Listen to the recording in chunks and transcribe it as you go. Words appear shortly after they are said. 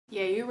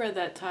Yeah, you read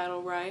that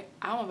title right.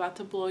 I'm about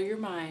to blow your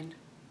mind.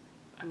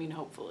 I mean,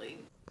 hopefully.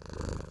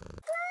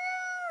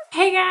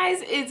 Hey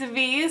guys, it's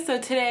V.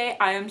 So today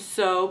I am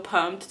so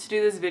pumped to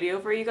do this video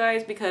for you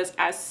guys because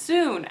as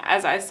soon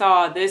as I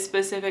saw this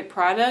specific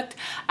product,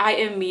 I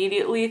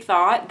immediately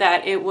thought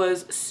that it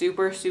was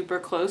super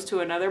close to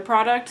another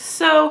product.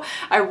 So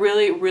I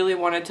really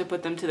wanted to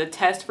put them to the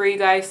test for you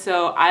guys.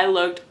 So I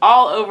looked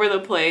all over the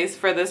place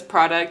for this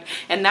product,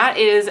 and that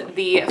is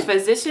the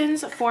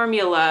Physicians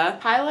Formula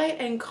Highlight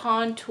and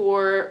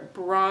Contour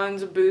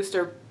Bronze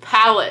Booster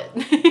palette.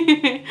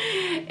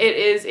 It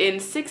is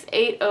in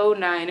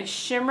 6809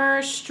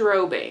 Shimmer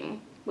Strobing,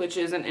 which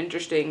is an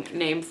interesting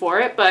name for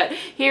it, but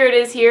here it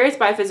is. Here it's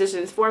by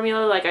Physicians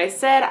Formula. Like I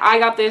said, I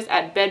got this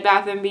at Bed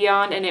Bath &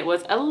 Beyond and it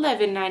was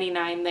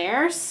 $11.99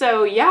 there.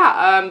 So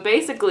yeah,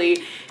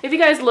 basically if you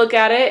guys look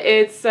at it,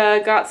 it's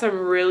got some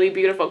really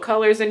beautiful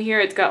colors in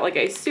here. It's got like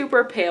a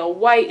super pale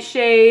white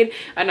shade,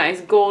 a nice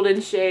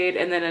golden shade,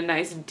 and then a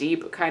nice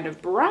deep kind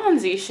of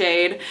bronzy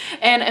shade.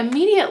 And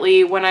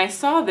immediately when I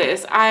saw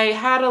this, I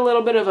had a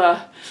little bit of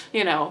a,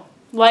 you know,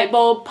 light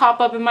bulb pop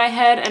up in my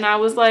head, and I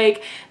was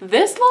like,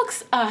 this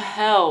looks a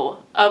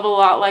hell of a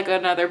lot like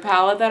another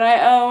palette that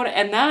I own,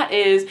 and that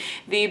is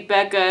the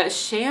Becca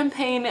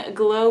Champagne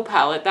Glow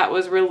palette that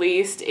was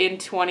released in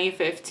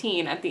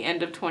 2015, at the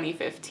end of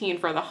 2015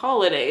 for the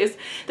holidays.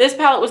 This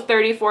palette was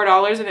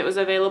 $34 and it was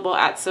available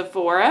at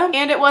Sephora,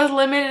 and it was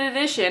limited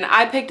edition.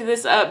 I picked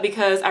this up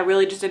because I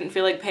really just didn't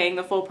feel like paying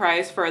the full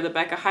price for the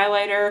Becca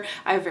highlighter.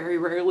 I very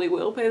rarely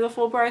will pay the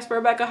full price for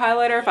a Becca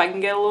highlighter. If I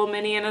can get a little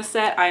mini in a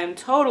set, I am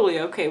totally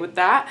okay with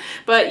that.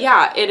 But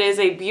yeah, it is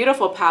a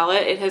beautiful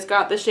palette. It has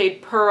got the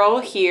shade Pearl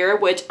here,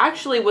 which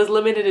actually was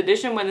limited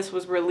edition when this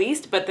was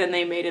released, but then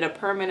they made it a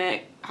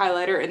permanent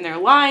highlighter in their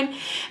line.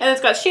 And it's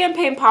got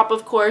Champagne Pop,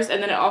 of course,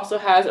 and then it also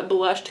has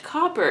Blushed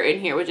Copper in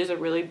here, which is a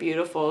really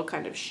beautiful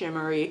kind of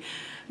shimmery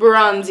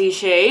bronzy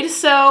shade.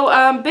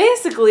 So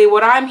basically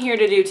what I'm here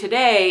to do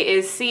today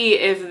is see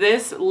if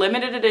this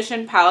limited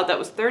edition palette that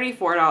was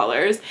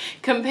 $34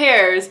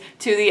 compares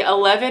to the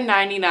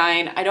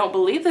 $11.99, I don't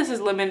believe this is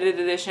limited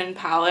edition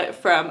palette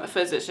from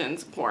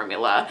Physicians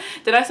Formula.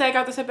 Did I say I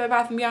got this at Bed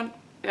Bath & Beyond?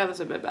 I got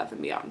this at Bed Bath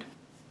 & Beyond.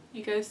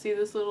 You guys see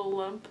this little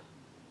lump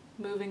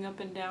moving up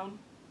and down?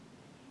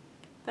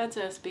 That's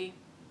SB.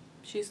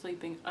 She's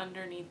sleeping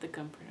underneath the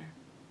comforter.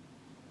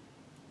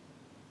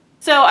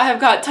 So I have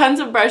got tons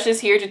of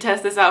brushes here to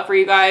test this out for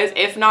you guys.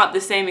 If not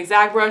the same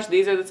exact brush,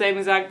 these are the same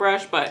exact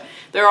brush, but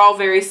they're all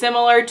very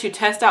similar, to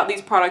test out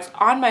these products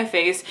on my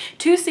face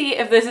to see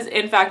if this is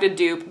in fact a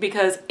dupe,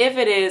 because if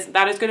it is,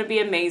 that is going to be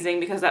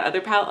amazing, because that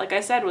other palette, like I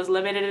said, was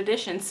limited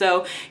edition.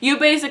 So you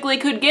basically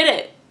could get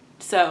it.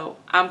 So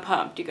I'm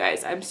pumped, you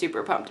guys. I'm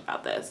super pumped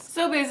about this.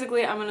 So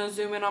basically I'm gonna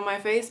zoom in on my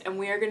face and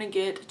we are gonna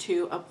get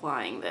to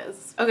applying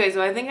this. Okay,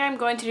 so I think I'm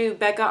going to do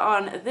Becca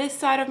on this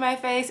side of my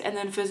face and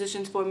then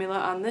Physicians Formula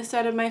on this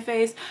side of my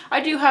face. I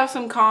do have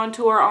some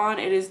contour on.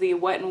 It is the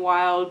Wet n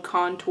Wild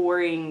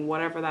contouring,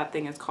 whatever that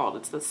thing is called.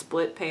 It's the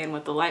split pan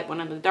with the light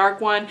one and the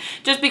dark one,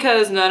 just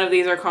because none of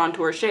these are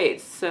contour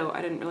shades. So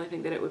I didn't really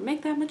think that it would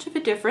make that much of a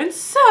difference.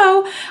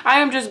 So I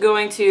am just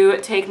going to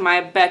take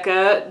my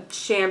Becca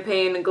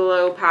Champagne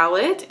Glow palette,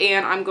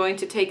 and I'm going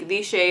to take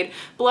the shade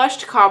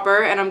Blushed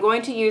Copper, and I'm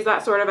going to use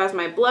that sort of as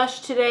my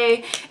blush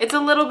today. It's a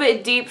little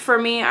bit deep for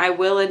me, I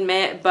will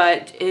admit,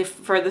 but if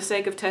for the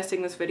sake of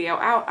testing this video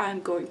out,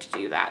 I'm going to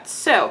do that.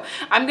 So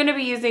I'm going to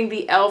be using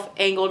the e.l.f.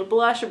 Angled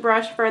Blush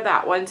Brush for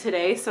that one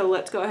today. So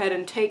let's go ahead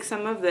and take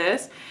some of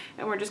this,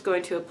 and we're just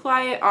going to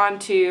apply it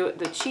onto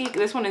the cheek.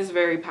 This one is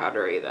very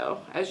powdery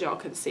though, as y'all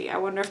can see. I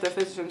wonder if the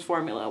Physicians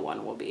Formula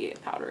one will be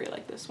powdery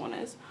like this one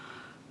is.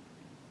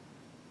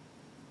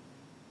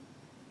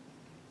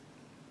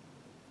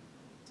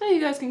 So you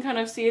guys can kind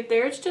of see it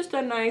there. It's just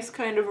a nice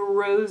kind of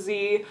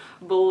rosy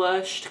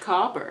blushed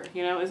copper.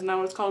 You know, isn't that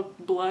what it's called?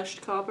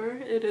 Blushed copper?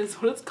 It is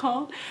what it's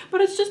called.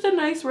 But it's just a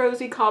nice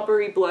rosy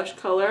coppery blush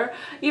color.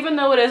 Even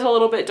though it is a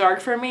little bit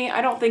dark for me,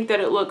 I don't think that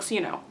it looks,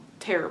 you know,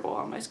 terrible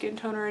on my skin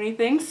tone or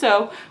anything.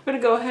 So I'm going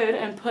to go ahead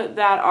and put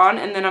that on,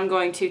 and then I'm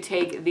going to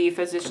take the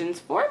Physicians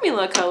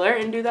Formula color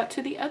and do that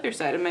to the other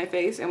side of my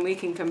face, and we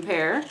can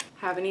compare.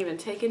 Haven't even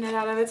taken it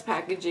out of its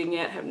packaging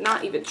yet, have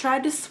not even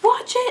tried to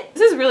swatch it.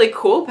 This is really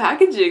cool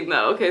packaging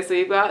though. Okay, so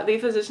you've got the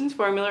Physicians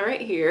Formula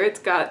right here. It's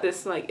got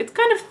this, like, it's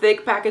kind of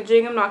thick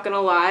packaging, I'm not gonna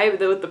lie.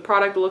 With the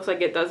product, it looks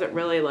like it doesn't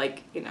really,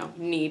 like, you know,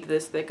 need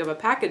this thick of a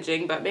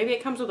packaging, but maybe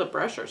it comes with a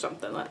brush or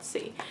something. Let's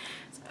see.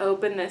 Let's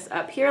open this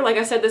up here. Like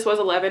I said, this was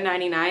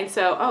 $11.99,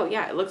 so oh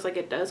yeah, it looks like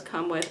it does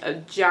come with a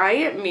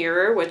giant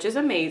mirror, which is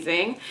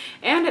amazing,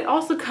 and it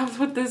also comes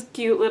with this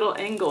cute little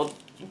angled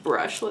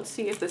brush. Let's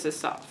see if this is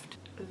soft.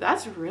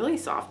 That's really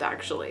soft,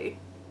 actually.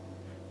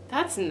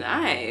 That's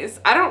nice.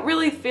 I don't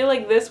really feel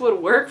like this would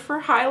work for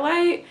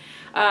highlight,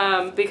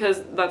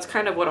 because that's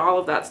kind of what all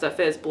of that stuff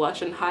is,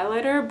 blush and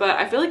highlighter, but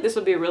I feel like this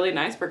would be really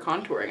nice for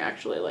contouring,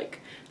 actually. Like,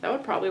 that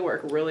would probably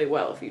work really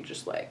well if you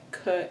just like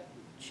cut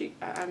cheek,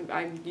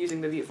 I'm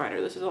using the viewfinder.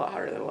 This is a lot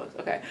harder than it looks.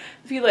 Okay,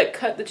 if you like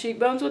cut the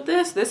cheekbones with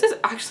this is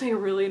actually a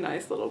really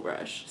nice little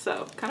brush.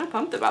 So kind of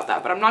pumped about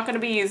that, but I'm not going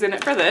to be using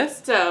it for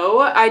this.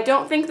 So I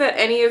don't think that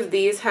any of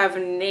these have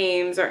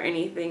names or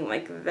anything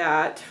like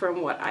that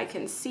from what I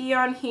can see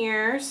on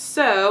here.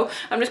 So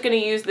I'm just going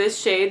to use this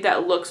shade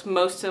that looks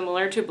most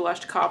similar to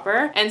Blushed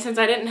Copper. And since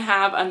I didn't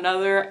have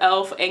another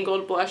e.l.f.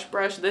 angled blush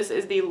brush, this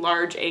is the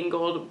large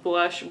angled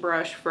blush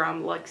brush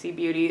from Luxie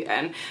Beauty,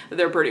 and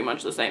they're pretty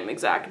much the same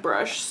exact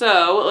brush.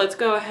 So let's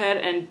go ahead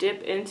and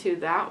dip into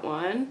that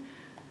one.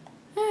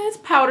 It's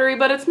powdery,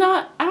 but it's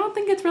not, I don't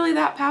think it's really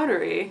that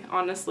powdery,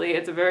 honestly.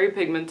 It's very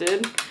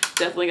pigmented.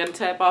 Definitely gonna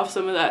tap off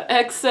some of that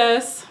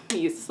excess.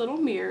 Use this little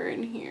mirror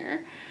in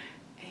here.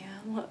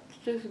 And let's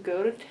just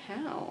go to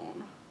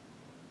town.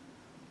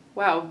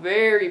 Wow,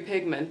 very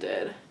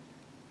pigmented.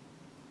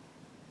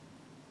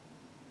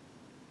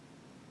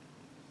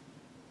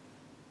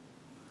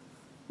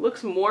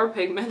 Looks more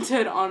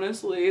pigmented,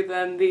 honestly,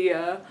 than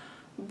the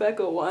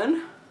Becca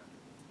one.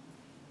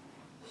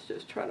 Let's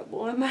just try to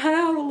blend that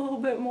out a little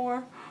bit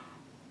more.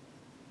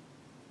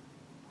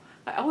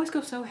 I always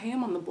go so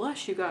ham on the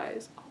blush, you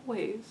guys.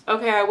 Always.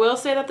 Okay, I will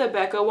say that the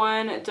Becca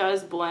one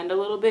does blend a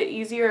little bit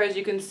easier. As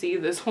you can see,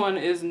 this one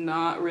is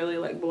not really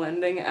like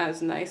blending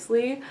as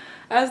nicely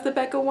as the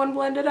Becca one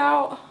blended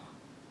out.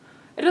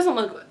 It doesn't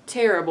look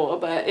terrible,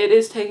 but it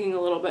is taking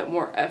a little bit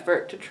more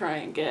effort to try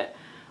and get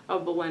a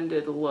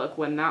blended look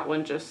when that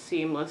one just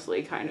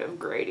seamlessly kind of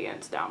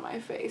gradients down my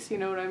face, you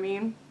know what I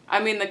mean? I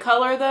mean, the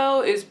color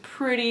though is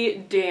pretty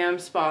damn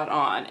spot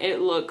on.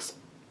 It looks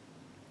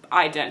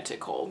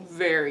identical,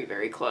 very,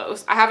 very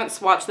close. I haven't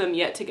swatched them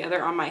yet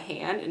together on my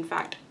hand. In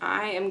fact,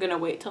 I am gonna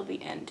wait till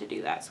the end to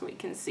do that so we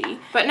can see.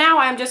 But now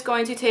I'm just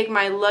going to take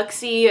my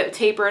Luxie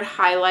tapered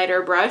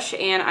highlighter brush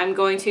and I'm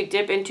going to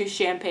dip into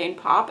Champagne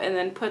Pop and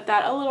then put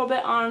that a little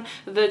bit on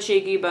the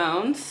cheeky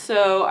bones.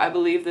 So I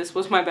believe this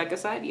was my Becca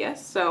side,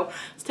 yes. So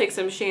let's take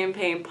some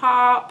Champagne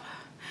Pop.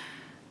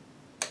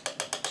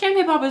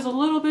 Champagne Pop is a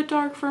little bit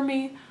dark for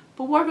me,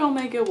 but we're gonna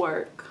make it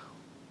work.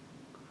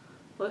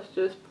 Let's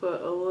just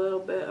put a little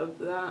bit of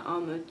that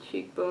on the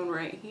cheekbone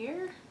right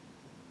here.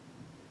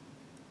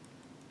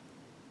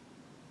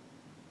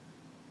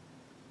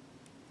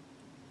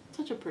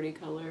 Such a pretty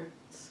color.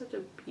 Such a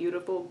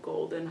beautiful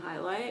golden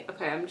highlight.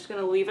 Okay, I'm just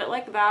gonna leave it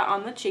like that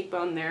on the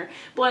cheekbone there.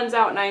 Blends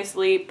out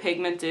nicely,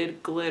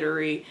 pigmented,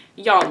 glittery.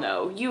 Y'all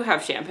know, you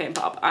have Champagne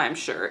Pop, I'm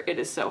sure. It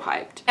is so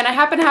hyped. And I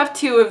happen to have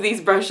two of these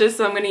brushes,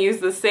 so I'm gonna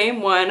use the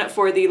same one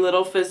for the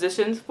little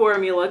Physicians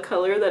Formula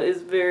color that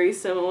is very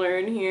similar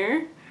in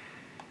here.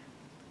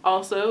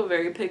 Also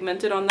very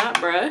pigmented on that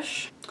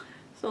brush.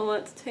 So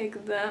let's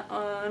take that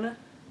on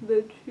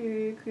the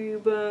cheeky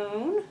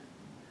bone.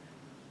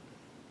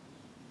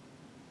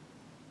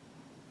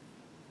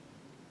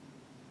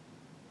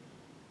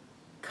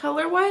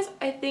 Color wise,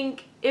 I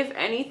think if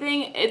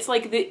anything, it's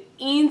like the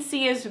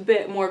eensiest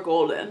bit more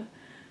golden.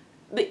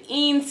 The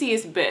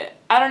eensiest bit.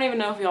 I don't even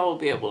know if y'all will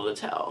be able to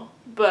tell,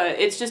 but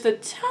it's just a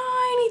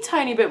tiny,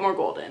 tiny bit more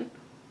golden.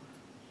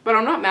 But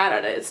I'm not mad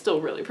at it, it's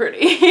still really pretty.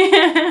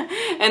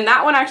 And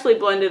that one actually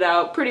blended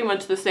out pretty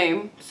much the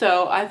same.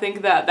 So I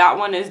think that that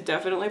one is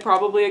definitely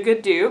probably a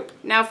good dupe.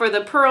 Now for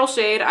the pearl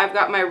shade, I've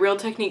got my Real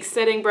Techniques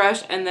setting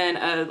brush and then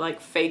a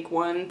like fake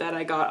one that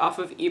I got off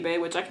of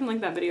eBay, which I can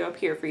link that video up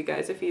here for you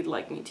guys if you'd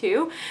like me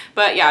to.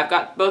 But yeah, I've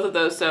got both of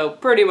those, so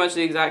pretty much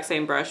the exact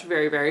same brush,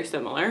 very, very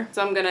similar.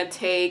 So I'm gonna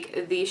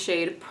take the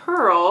shade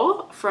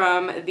Pearl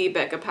from the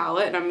Becca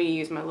palette and I'm gonna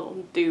use my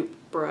little dupe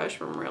brush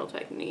from Real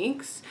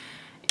Techniques.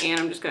 And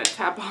I'm just going to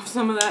tap off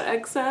some of that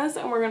excess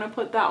and we're going to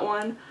put that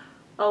one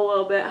a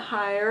little bit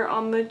higher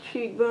on the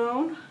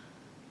cheekbone.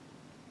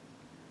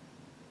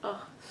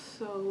 Oh,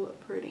 so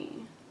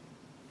pretty.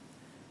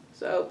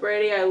 So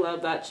pretty. I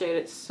love that shade.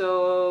 It's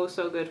so,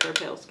 so good for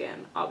pale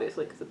skin,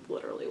 obviously because it's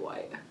literally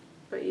white.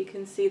 But you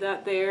can see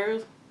that there.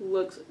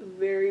 Looks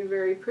very,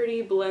 very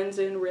pretty. Blends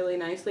in really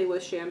nicely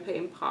with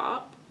Champagne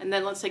Pop. And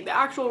then let's take the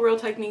actual Real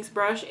Techniques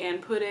brush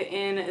and put it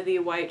in the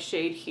white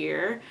shade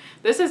here.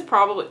 This is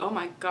probably, oh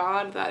my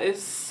god, that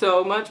is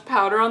so much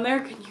powder on there.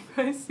 Can you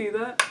guys see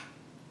that?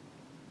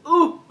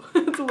 Ooh,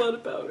 it's a lot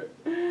of powder.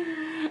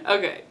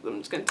 Okay, I'm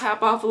just gonna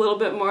tap off a little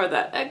bit more of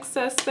that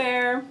excess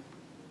there.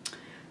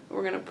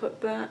 We're gonna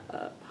put that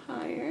up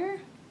higher.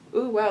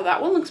 Ooh, wow,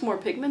 that one looks more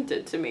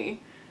pigmented to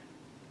me.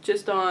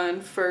 Just on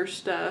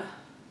first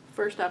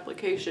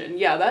application.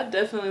 Yeah, that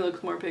definitely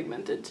looks more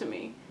pigmented to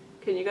me.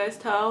 Can you guys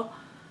tell?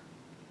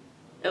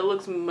 It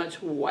looks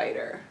much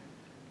whiter.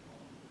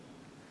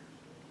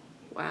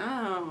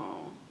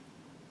 Wow.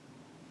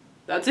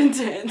 That's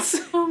intense.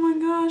 Oh my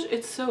gosh,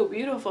 it's so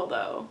beautiful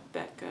though.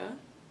 Becca,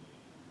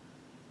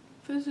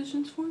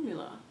 Physicians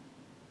Formula.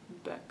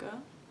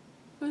 Becca,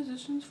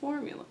 Physicians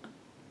Formula.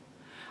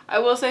 I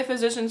will say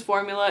Physicians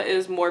Formula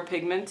is more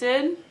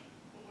pigmented.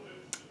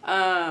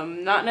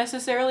 Not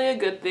necessarily a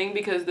good thing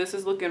because this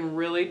is looking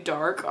really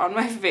dark on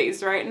my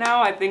face right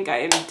now. I think I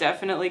am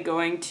definitely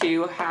going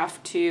to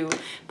have to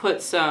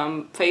put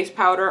some face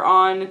powder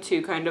on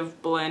to kind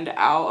of blend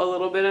out a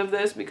little bit of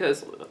this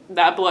because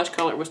that blush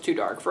color was too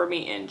dark for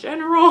me in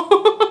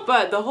general.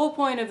 But the whole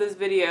point of this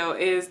video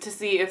is to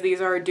see if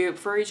these are a dupe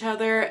for each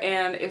other,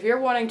 and if you're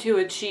wanting to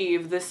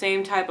achieve the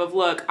same type of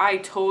look, I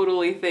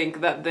totally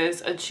think that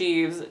this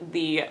achieves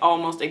the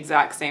almost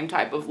exact same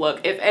type of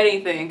look. If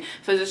anything,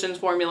 Physicians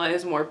Formula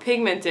is more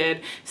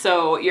pigmented,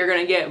 so you're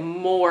gonna get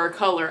more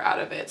color out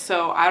of it.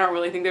 So I don't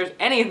really think there's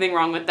anything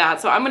wrong with that.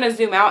 So I'm gonna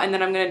zoom out and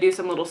then I'm gonna do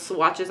some little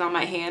swatches on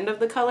my hand of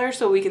the color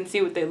so we can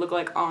see what they look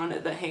like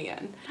on the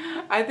hand.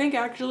 I think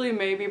actually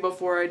maybe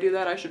before I do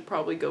that I should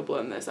probably go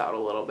blend this out a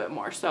little bit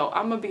more. So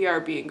I'm gonna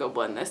BRB and go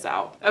blend this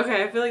out.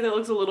 Okay, I feel like that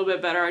looks a little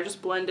bit better. I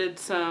just blended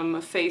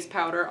some face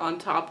powder on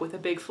top with a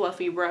big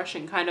fluffy brush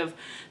and kind of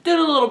did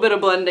a little bit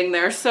of blending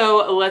there.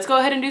 So let's go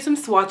ahead and do some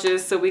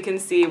swatches so we can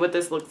see what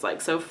this looks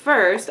like. So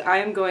first I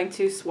am going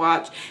to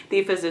swatch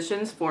the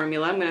Physicians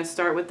Formula. I'm going to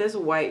start with this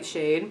white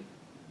shade.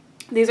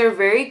 These are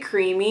very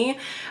creamy,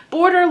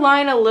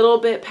 borderline a little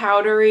bit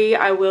powdery,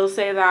 I will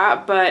say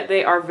that, but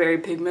they are very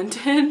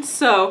pigmented.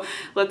 So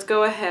let's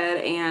go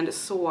ahead and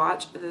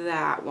swatch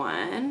that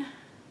one.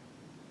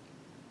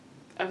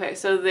 Okay,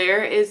 so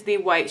there is the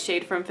white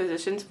shade from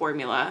Physicians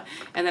Formula,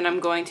 and then I'm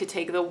going to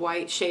take the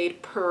white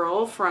shade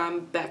Pearl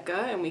from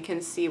Becca, and we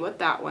can see what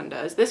that one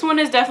does. This one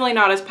is definitely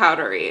not as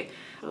powdery.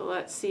 So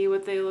let's see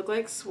what they look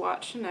like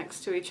swatched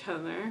next to each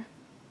other.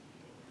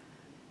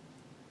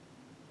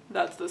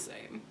 That's the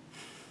same.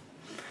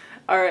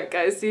 Alright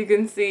guys, so you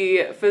can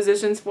see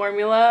Physicians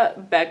Formula,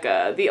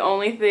 Becca. The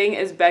only thing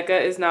is Becca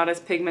is not as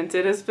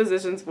pigmented as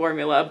Physicians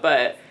Formula,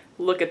 but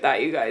look at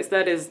that, you guys.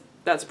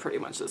 That's pretty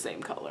much the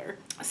same color.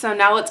 So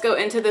now let's go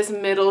into this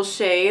middle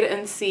shade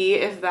and see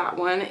if that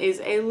one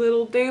is a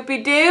little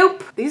doopy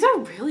dupe. These are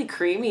really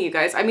creamy, you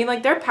guys. I mean,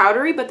 like, they're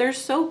powdery, but they're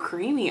so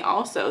creamy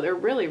also. They're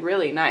really,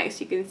 really nice.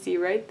 You can see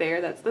right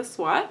there, that's the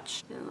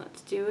swatch. And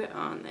let's do it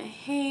on the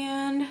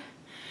hand.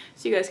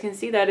 So you guys can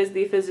see that is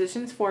the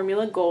Physicians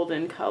Formula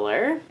golden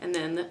color. And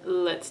then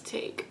let's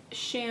take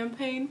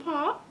Champagne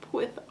Pop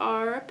with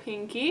our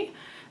pinky.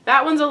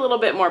 That one's a little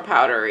bit more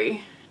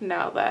powdery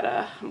now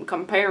that I'm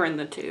comparing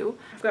the two.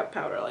 I've got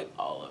powder like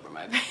all over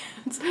my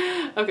pants.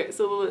 Okay,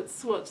 so let's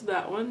swatch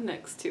that one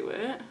next to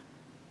it.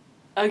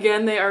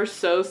 Again, they are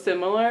so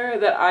similar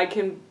that I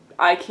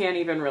can't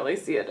even really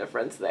see a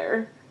difference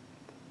there.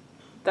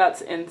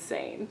 That's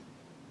insane.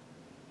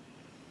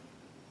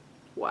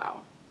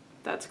 Wow.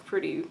 That's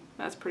pretty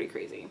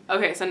crazy.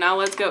 Okay, so now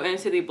let's go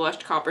into the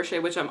blushed copper shade,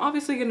 which I'm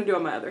obviously gonna do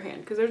on my other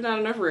hand because there's not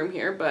enough room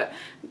here, but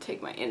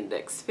take my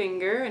index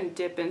finger and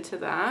dip into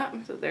that.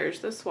 So there's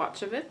the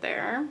swatch of it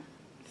there.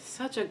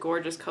 Such a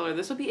gorgeous color.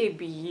 This will be a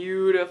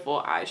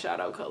beautiful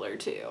eyeshadow color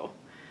too.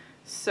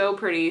 So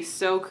pretty,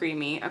 so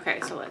creamy.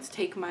 Okay, so let's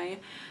take my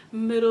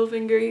middle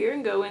finger here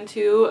and go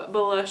into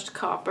blushed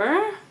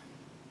copper.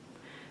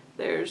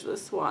 There's the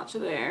swatch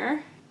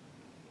there.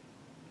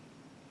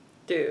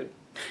 Dude.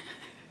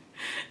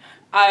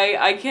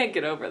 I can't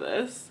get over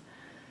this.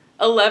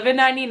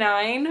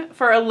 $11.99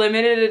 for a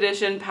limited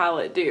edition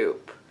palette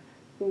dupe.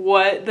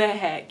 What the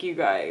heck, you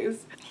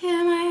guys?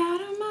 Am I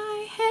out of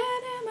my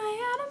head? Am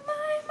I out of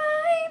my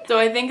mind? So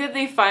I think that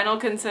the final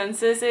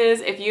consensus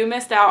is if you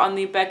missed out on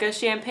the Becca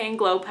Champagne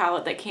Glow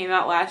palette that came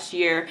out last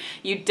year,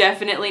 you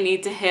definitely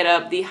need to hit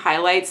up the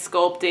Highlight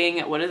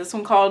Sculpting, what is this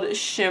one called?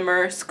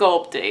 Shimmer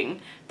Sculpting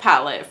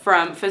palette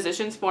from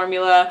Physicians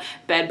Formula,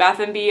 Bed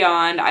Bath &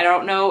 Beyond. I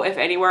don't know if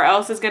anywhere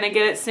else is gonna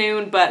get it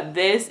soon, but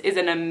this is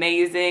an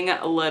amazing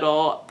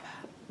little,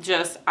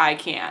 I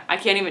can't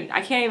even,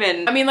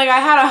 I mean, like, I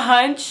had a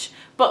hunch,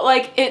 but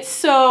like, it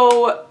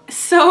so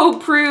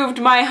proved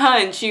my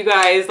hunch, you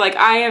guys. Like,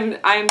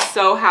 I'm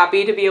so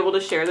happy to be able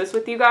to share this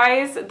with you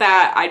guys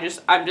that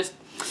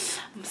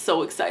I'm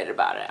so excited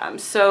about it. I'm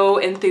so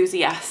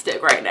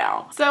enthusiastic right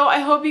now. So I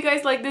hope you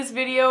guys liked this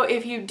video.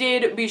 If you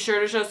did, be sure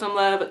to show some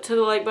love to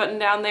the like button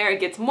down there. It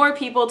gets more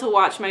people to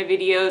watch my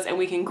videos and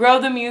we can grow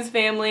the Muse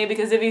family,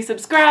 because if you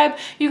subscribe,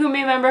 you can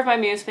be a member of my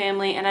Muse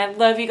family, and I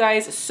love you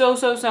guys so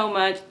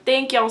much.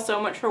 Thank y'all so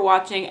much for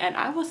watching, and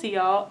I will see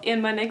y'all in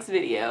my next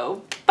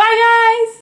video. Bye guys!